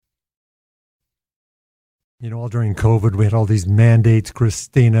You know, all during COVID, we had all these mandates,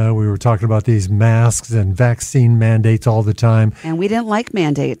 Christina. We were talking about these masks and vaccine mandates all the time. And we didn't like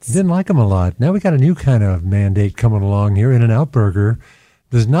mandates. Didn't like them a lot. Now we got a new kind of mandate coming along here. In-N-Out Burger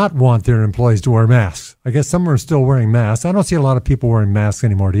does not want their employees to wear masks. I guess some are still wearing masks. I don't see a lot of people wearing masks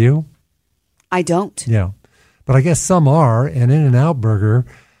anymore. Do you? I don't. Yeah. But I guess some are, and In-N-Out Burger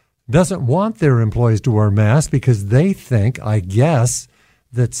doesn't want their employees to wear masks because they think, I guess,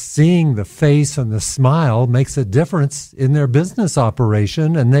 that seeing the face and the smile makes a difference in their business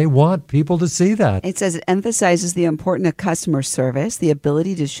operation, and they want people to see that. It says it emphasizes the importance of customer service, the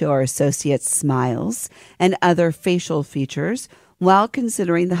ability to show our associates smiles and other facial features while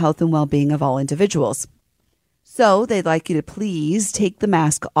considering the health and well-being of all individuals. So they'd like you to please take the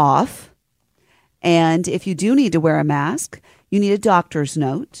mask off. And if you do need to wear a mask, you need a doctor's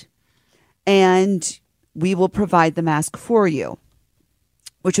note, and we will provide the mask for you,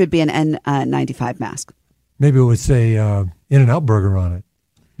 which would be an N95 mask. Maybe it would say In-N-Out Burger on it.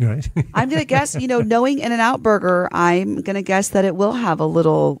 Right? I'm going to guess, knowing In-N-Out Burger, I'm going to guess that it will have a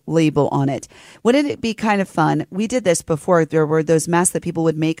little label on it. Wouldn't it be kind of fun? We did this before. There were those masks that people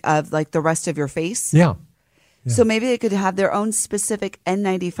would make of like the rest of your face. Yeah. So maybe they could have their own specific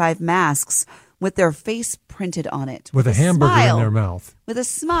N95 masks with their face printed on it. With a hamburger in their mouth. With a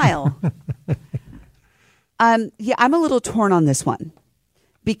smile. Yeah, I'm a little torn on this one.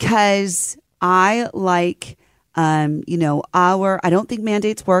 Because I like, I don't think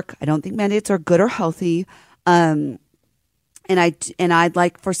mandates work. I don't think mandates are good or healthy. And I'd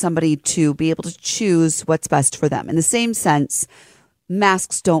like for somebody to be able to choose what's best for them. In the same sense,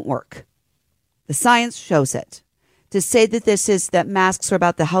 masks don't work. The science shows it. To say that masks are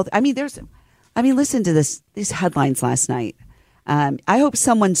about the health. Listen to these headlines last night. I hope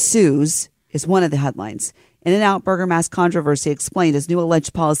someone sues is one of the headlines. In-N-Out Burger mask controversy explained as new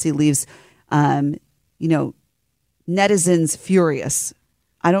alleged policy leaves, netizens furious.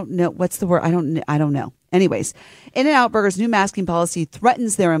 I don't know. What's the word? I don't know. Anyways, In-N-Out Burger's new masking policy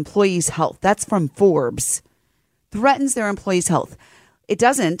threatens their employees' health. That's from Forbes. Threatens their employees' health. It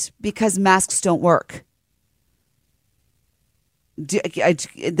doesn't because masks don't work.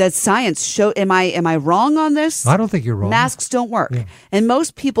 Does science show? Am I wrong on this? I don't think you're wrong. Masks don't work. Yeah. And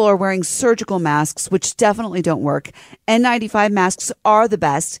most people are wearing surgical masks, which definitely don't work. N95 masks are the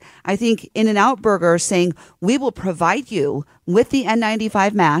best. I think In-N-Out Burger saying we will provide you with the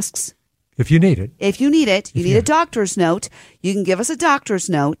N95 masks. If you need it. If you need it, you need a doctor's note. You can give us a doctor's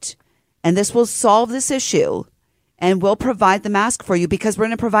note, and this will solve this issue, and we'll provide the mask for you because we're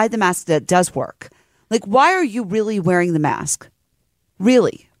going to provide the mask that does work. Like, why are you really wearing the mask?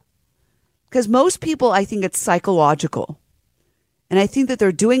 Really? Because most people, I think it's psychological. And I think that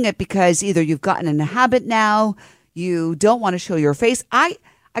they're doing it because either you've gotten in a habit now, you don't want to show your face. I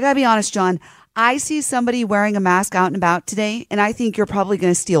got to be honest, John. I see somebody wearing a mask out and about today, and I think you're probably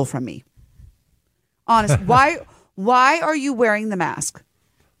going to steal from me. Honest. Why are you wearing the mask?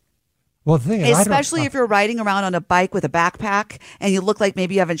 Well, the thing is, especially if you're riding around on a bike with a backpack and you look like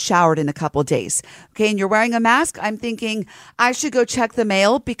maybe you haven't showered in a couple of days. Okay, and you're wearing a mask, I'm thinking I should go check the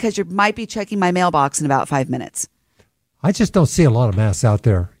mail because you might be checking my mailbox in about 5 minutes. I just don't see a lot of masks out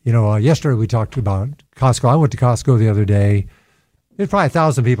there. Yesterday we talked about Costco. I went to Costco the other day. There's probably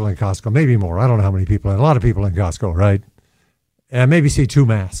 1,000 people in Costco, maybe more. I don't know how many people. A lot of people in Costco, right? And I maybe see 2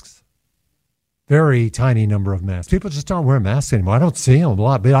 masks. Very tiny number of masks. People just aren't wearing masks anymore. I don't see them a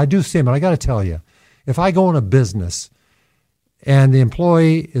lot, but I do see them. And I got to tell you, if I go in a business and the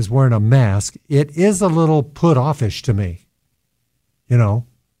employee is wearing a mask, it is a little put offish to me.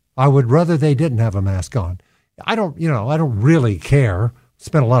 I would rather they didn't have a mask on. I don't really care.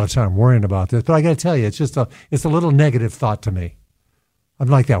 Spend a lot of time worrying about this, but I got to tell you, it's a little negative thought to me. I'm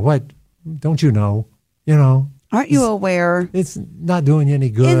like that. What? Don't you know? Aren't you aware? It's not doing you any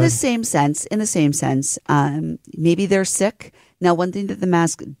good. In the same sense, maybe they're sick. Now, one thing that the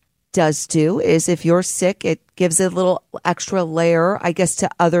mask does do is if you're sick, it gives a little extra layer, I guess, to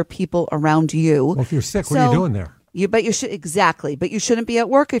other people around you. Well, if you're sick, what are you doing there? But you shouldn't be at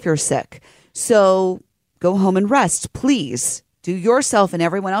work if you're sick. So go home and rest, please. Do yourself and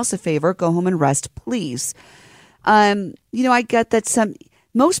everyone else a favor. Go home and rest, please. I get that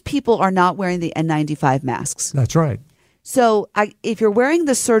most people are not wearing the N95 masks. That's right. So if you're wearing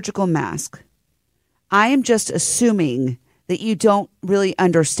the surgical mask, I am just assuming that you don't really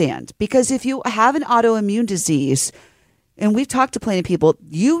understand. Because if you have an autoimmune disease, and we've talked to plenty of people,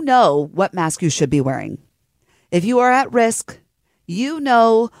 you know what mask you should be wearing. If you are at risk, you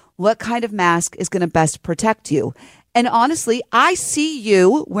know what kind of mask is going to best protect you. And honestly, I see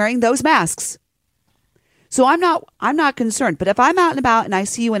you wearing those masks. So I'm not concerned. But if I'm out and about and I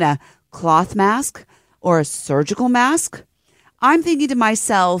see you in a cloth mask or a surgical mask, I'm thinking to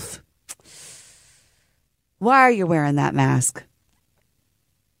myself, why are you wearing that mask?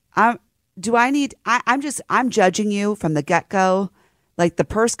 I'm judging you from the get-go. Like the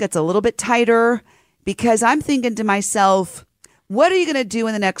purse gets a little bit tighter because I'm thinking to myself, what are you going to do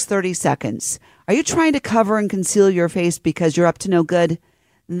in the next 30 seconds? Are you trying to cover and conceal your face because you're up to no good?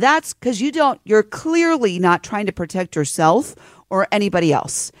 That's because you're clearly not trying to protect yourself or anybody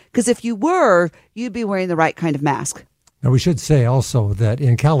else. Because if you were, you'd be wearing the right kind of mask. Now, we should say also that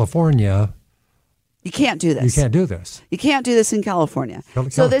in California, you can't do this. You can't do this. You can't do this in California.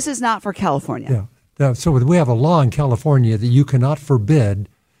 So this is not for California. Yeah. So we have a law in California that you cannot forbid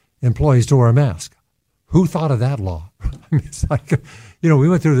employees to wear a mask. Who thought of that law? I mean, it's like, we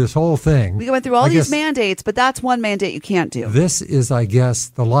went through this whole thing. We went through all these mandates, but that's one mandate you can't do. This is, I guess,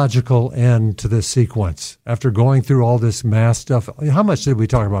 the logical end to this sequence. After going through all this mask stuff, how much did we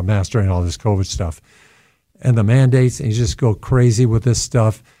talk about mask during all this COVID stuff? And the mandates, and you just go crazy with this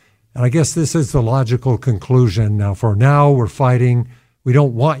stuff. And I guess this is the logical conclusion. Now, we're fighting. We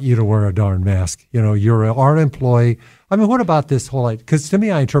don't want you to wear a darn mask. You're our employee. I mean, what about this whole, because to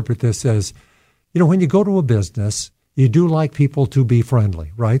me, I interpret this as, when you go to a business, you do like people to be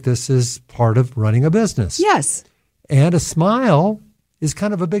friendly, right? This is part of running a business. Yes. And a smile is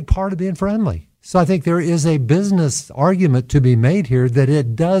kind of a big part of being friendly. So I think there is a business argument to be made here that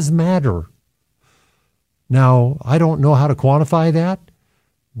it does matter. Now, I don't know how to quantify that,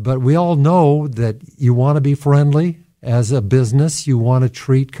 but we all know that you want to be friendly as a business. You want to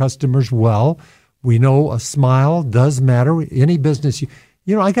treat customers well. We know a smile does matter. Any business,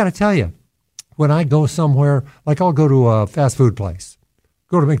 I got to tell you, when I go somewhere, like I'll go to a fast food place,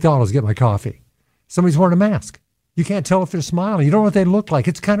 go to McDonald's, get my coffee. Somebody's wearing a mask. You can't tell if they're smiling. You don't know what they look like.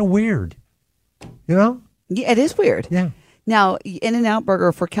 It's kind of weird, Yeah, it is weird. Yeah. Now, In-N-Out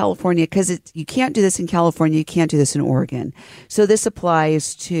Burger for California, because you can't do this in California, you can't do this in Oregon. So this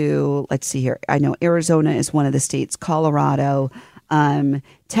applies to, let's see here. I know Arizona is one of the states, Colorado,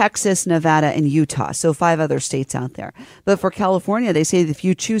 Texas, Nevada, and Utah. So 5 other states out there. But for California, they say that if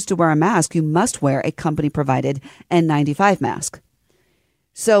you choose to wear a mask, you must wear a company-provided N95 mask.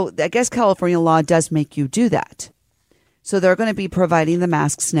 So I guess California law does make you do that. So they're going to be providing the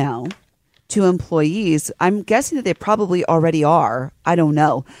masks now to employees. I'm guessing that they probably already are. I don't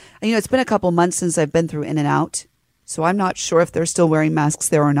know. And, it's been a couple months since I've been through In-N-Out, so I'm not sure if they're still wearing masks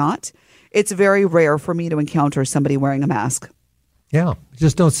there or not. It's very rare for me to encounter somebody wearing a mask. Yeah,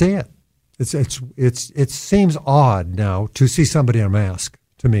 just don't see it. It seems odd now to see somebody in a mask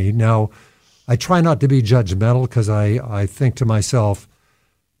to me. Now, I try not to be judgmental because I think to myself,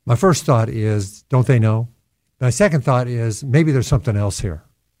 my first thought is, don't they know? My second thought is, maybe there's something else here.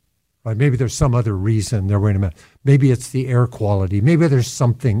 Right? Maybe there's some other reason they're wearing a mask. Maybe it's the air quality. Maybe there's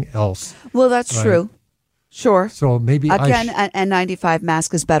something else. Well, that's true. Sure. So maybe an N95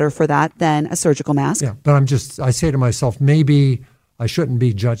 mask is better for that than a surgical mask. Yeah, but I say to myself, maybe I shouldn't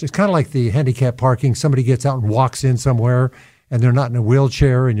be judged. It's kind of like the handicap parking. Somebody gets out and walks in somewhere and they're not in a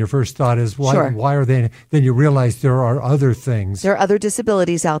wheelchair, and your first thought is, why are they? Then you realize there are other things. There are other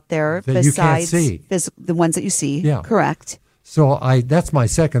disabilities out there that besides you can't see. The ones that you see. Yeah. Correct. So that's my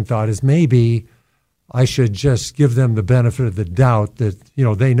second thought is maybe I should just give them the benefit of the doubt that,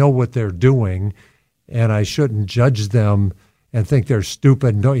 they know what they're doing, and I shouldn't judge them and think they're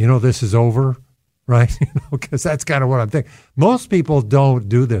stupid. No, this is over, right? Because that's kind of what I'm thinking. Most people don't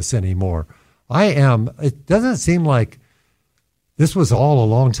do this anymore. It doesn't seem like this was all a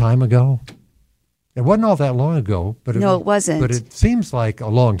long time ago. It wasn't all that long ago, but no, it wasn't. But it seems like a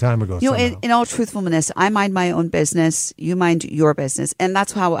long time ago. In all truthfulness, I mind my own business. You mind your business, and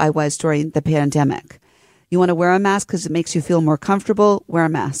that's how I was during the pandemic. You want to wear a mask because it makes you feel more comfortable. Wear a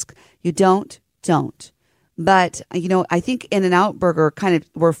mask. You don't. But I think In-N-Out Burger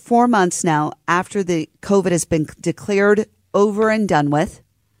we're 4 months now after the COVID has been declared over and done with,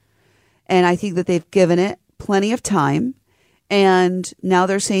 and I think that they've given it plenty of time. And now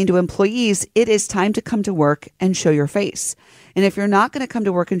they're saying to employees, it is time to come to work and show your face. And if you're not going to come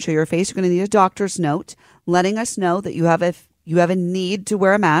to work and show your face, you're going to need a doctor's note letting us know that you have a need to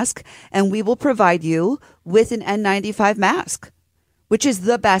wear a mask, and we will provide you with an N95 mask, which is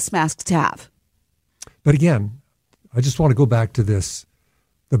the best mask to have. But again, I just want to go back to this,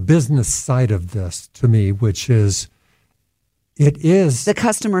 the business side of this to me, which is, it is the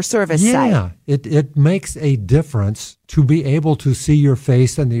customer service side. Yeah, it makes a difference to be able to see your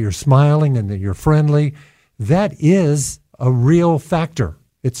face and that you're smiling and that you're friendly. That is a real factor.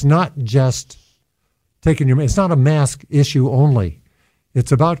 It's not just it's not a mask issue only.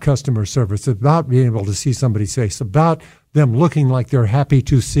 It's about customer service. It's about being able to see somebody's face, about them looking like they're happy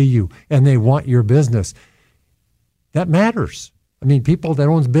to see you and they want your business. That matters. I mean, people that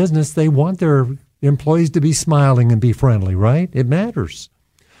own business, they want their employees to be smiling and be friendly, right? It matters.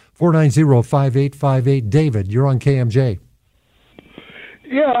 490-5858. David, you're on KMJ.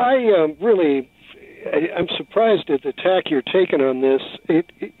 Yeah, I'm surprised at the tack you're taking on this.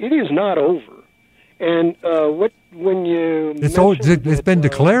 It is not over. And it's been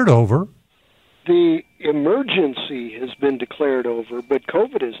declared over. The emergency has been declared over, but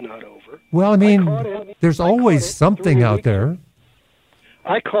COVID is not over. Well, I mean, there's always something out there.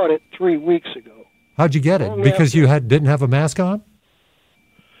 I caught it 3 weeks ago. How'd you get it? Because you didn't have a mask on?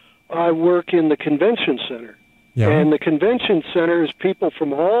 I work in the convention center. Yeah. And the convention center is people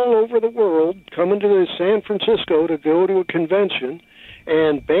from all over the world coming to San Francisco to go to a convention,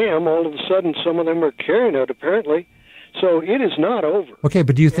 and bam, all of a sudden some of them are carrying it, apparently. So it is not over. Okay,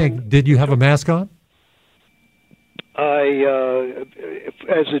 but did you have a mask on?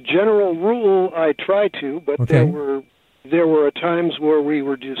 As a general rule, I try to, but okay. There were times where we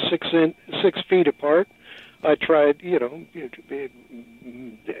were just 6 feet apart. I tried,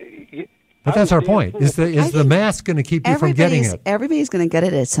 But that's our point. Is the mask going to keep you from getting it? Everybody's going to get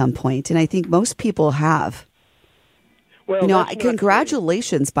it at some point, and I think most people have. Well,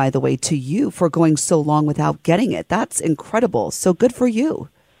 congratulations, by the way, to you for going so long without getting it. That's incredible. So good for you.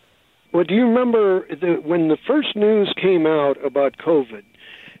 Well, do you remember when the first news came out about COVID,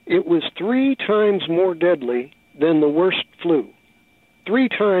 it was 3 times more deadly than the worst flu. 3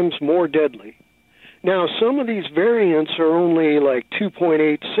 times more deadly. Now, some of these variants are only like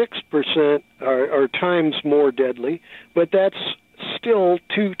 2.86% or times more deadly, but that's still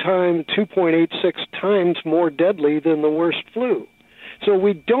 2.86 times more deadly than the worst flu. So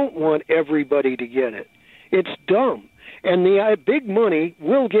we don't want everybody to get it. It's dumb. And the big money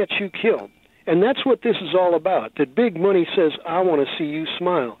will get you killed. And that's what this is all about. That big money says, I want to see you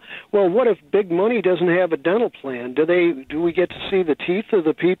smile. Well, what if big money doesn't have a dental plan? Do we get to see the teeth of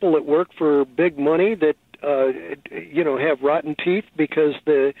the people that work for big money that have rotten teeth because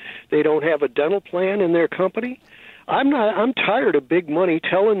they don't have a dental plan in their company? I'm tired of big money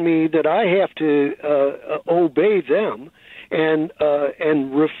telling me that I have to obey them and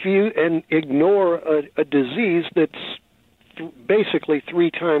refuse and ignore a disease that's basically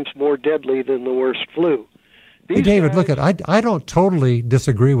 3 times more deadly than the worst flu. Hey, David, look, I don't totally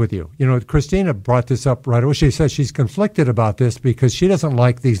disagree with you. Christina brought this up right away. She says she's conflicted about this because she doesn't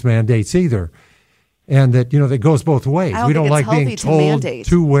like these mandates either. And that, that goes both ways. We don't like being told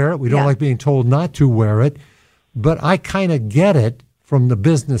to wear it. We don't like being told not to wear it. But I kind of get it from the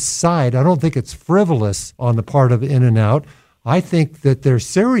business side. I don't think it's frivolous on the part of In-N-Out. I think that they're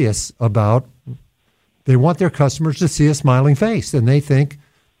serious about, they want their customers to see a smiling face, and they think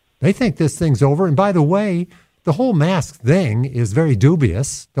this thing's over. And by the way, the whole mask thing is very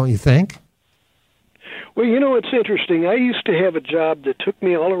dubious, don't you think? Well, it's interesting. I used to have a job that took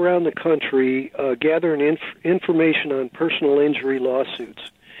me all around the country gathering information on personal injury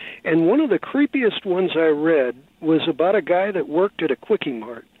lawsuits. And one of the creepiest ones I read was about a guy that worked at a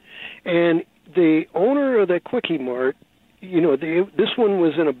Quiky-Mart. And the owner of the Quiky-Mart, this one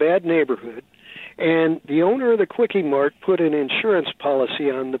was in a bad neighborhood, and the owner of the Quiky-Mart put an insurance policy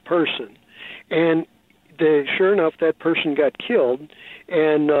on the person. And sure enough, that person got killed,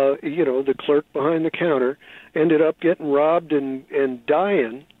 and, the clerk behind the counter ended up getting robbed and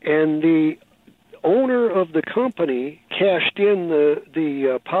dying, and the owner of the company cashed in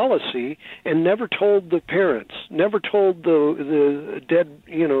the policy and never told the parents, never told the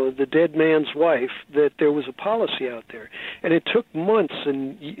dead man's wife that there was a policy out there. And it took months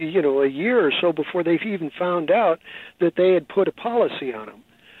and a year or so before they even found out that they had put a policy on them.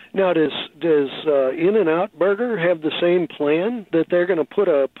 Now, does In-N-Out Burger have the same plan, that they're going to put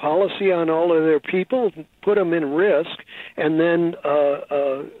a policy on all of their people, put them in risk, and then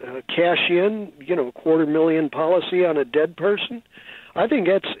cash in, $250,000 policy on a dead person? I think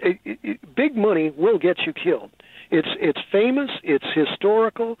big money will get you killed. It's famous, it's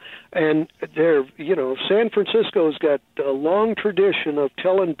historical, and San Francisco's got a long tradition of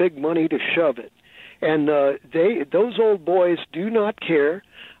telling big money to shove it. And those old boys do not care.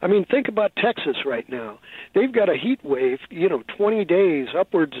 I mean, think about Texas right now. They've got a heat wave, 20 days,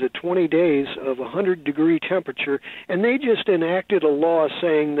 upwards of 20 days of 100-degree temperature, and they just enacted a law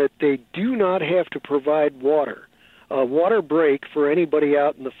saying that they do not have to provide a water break for anybody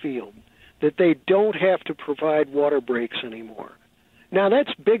out in the field, that they don't have to provide water breaks anymore. Now,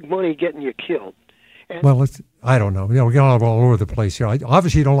 that's big money getting you killed. Well, I don't know. We're all over the place here.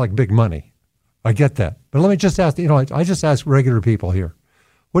 Obviously, you don't like big money. I get that. But let me just ask, I just ask regular people here.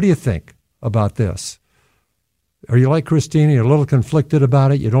 What do you think about this? Are you like Christina? You're a little conflicted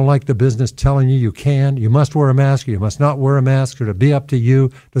about it. You don't like the business telling you you can. You must wear a mask. Or you must not wear a mask. Or to be up to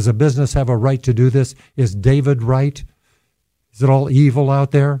you. Does a business have a right to do this? Is David right? Is it all evil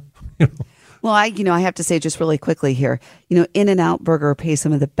out there? Well, I have to say just really quickly here, In-N-Out Burger pays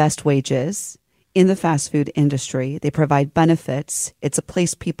some of the best wages in the fast food industry. They provide benefits. It's a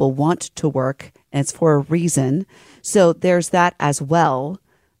place people want to work, and it's for a reason. So there's that as well.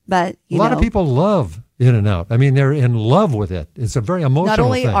 But a lot of people love In-N-Out. I mean, they're in love with it. It's a very emotional Not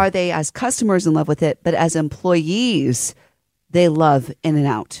only thing. are they as customers in love with it, but as employees, they love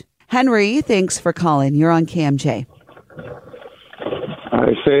In-N-Out. Henry, thanks for calling. You're on KMJ.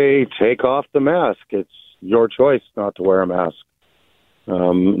 I say take off the mask. It's your choice not to wear a mask.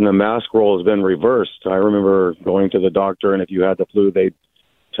 The mask rule has been reversed. I remember going to the doctor, and if you had the flu, they'd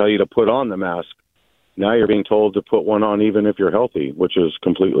tell you to put on the mask. Now you're being told to put one on even if you're healthy, which is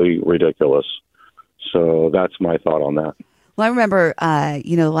completely ridiculous. So that's my thought on that. Well, I remember,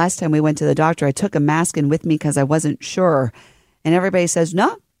 last time we went to the doctor, I took a mask in with me because I wasn't sure. And everybody says,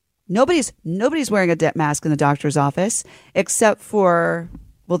 no, nobody's wearing a mask in the doctor's office except for,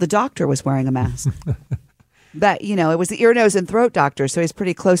 the doctor was wearing a mask. But, it was the ear, nose, and throat doctor, so he's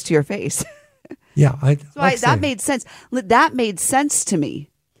pretty close to your face. Yeah. That made sense. That made sense to me.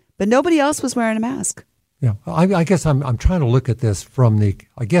 But nobody else was wearing a mask. Yeah. I guess I'm trying to look at this from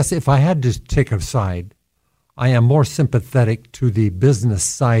I guess if I had to take a side, I am more sympathetic to the business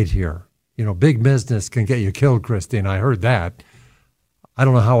side here. Big business can get you killed, Christine. I heard that. I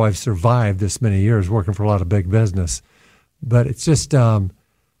don't know how I've survived this many years working for a lot of big business. But it's just,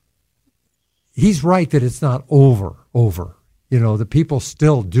 he's right that it's not over. The people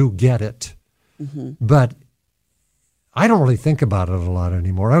still do get it. Mm-hmm. But I don't really think about it a lot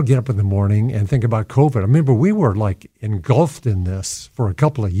anymore. I don't get up in the morning and think about COVID. I remember we were engulfed in this for a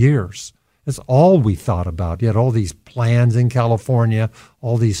couple of years. That's all we thought about. You had all these plans in California,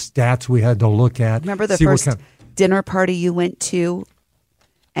 all these stats we had to look at. Remember the first dinner party you went to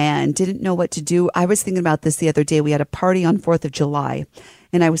and didn't know what to do? I was thinking about this the other day. We had a party on 4th of July,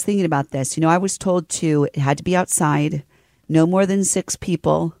 and I was thinking about this. I was told it had to be outside, no more than 6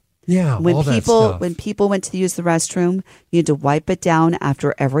 people. Yeah, all that stuff. When people went to use the restroom, you had to wipe it down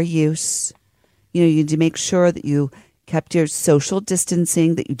after every use. You had to make sure that you kept your social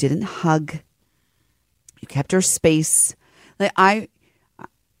distancing, that you didn't hug. You kept your space. I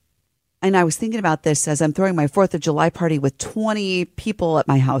was thinking about this as I'm throwing my 4th of July party with 20 people at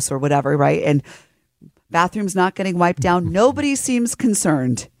my house or whatever, right? And bathrooms not getting wiped down. Nobody seems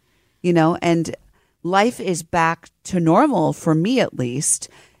concerned, and life is back to normal for me at least.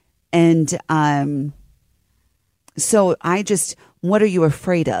 And so what are you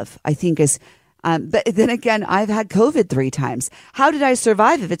afraid of? I think is, but then again, I've had COVID 3 times. How did I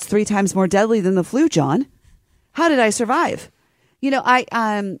survive if it's 3 times more deadly than the flu, John? How did I survive?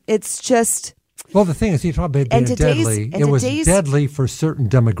 It's just. Well, the thing is, you talk about being deadly. It was deadly for certain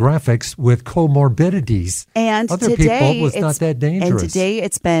demographics with comorbidities. And other people was not that dangerous. And today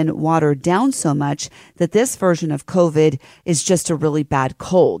it's been watered down so much that this version of COVID is just a really bad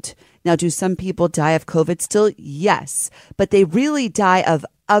cold. Now, do some people die of COVID still? Yes, but they really die of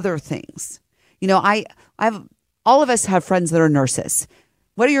other things. All of us have friends that are nurses.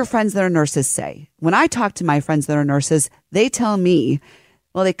 What do your friends that are nurses say? When I talk to my friends that are nurses, they tell me,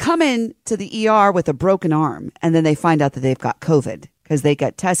 well, they come in to the ER with a broken arm, and then they find out that they've got COVID because they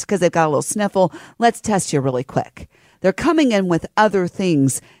get tested because they've got a little sniffle. Let's test you really quick. They're coming in with other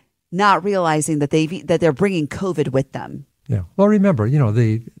things, not realizing that they're bringing COVID with them. Yeah. Well, remember,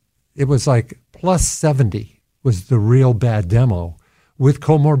 it was like plus 70 was the real bad demo with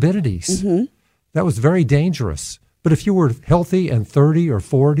comorbidities. Mm-hmm. That was very dangerous. But if you were healthy and 30 or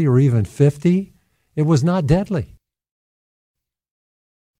 40 or even 50, it was not deadly.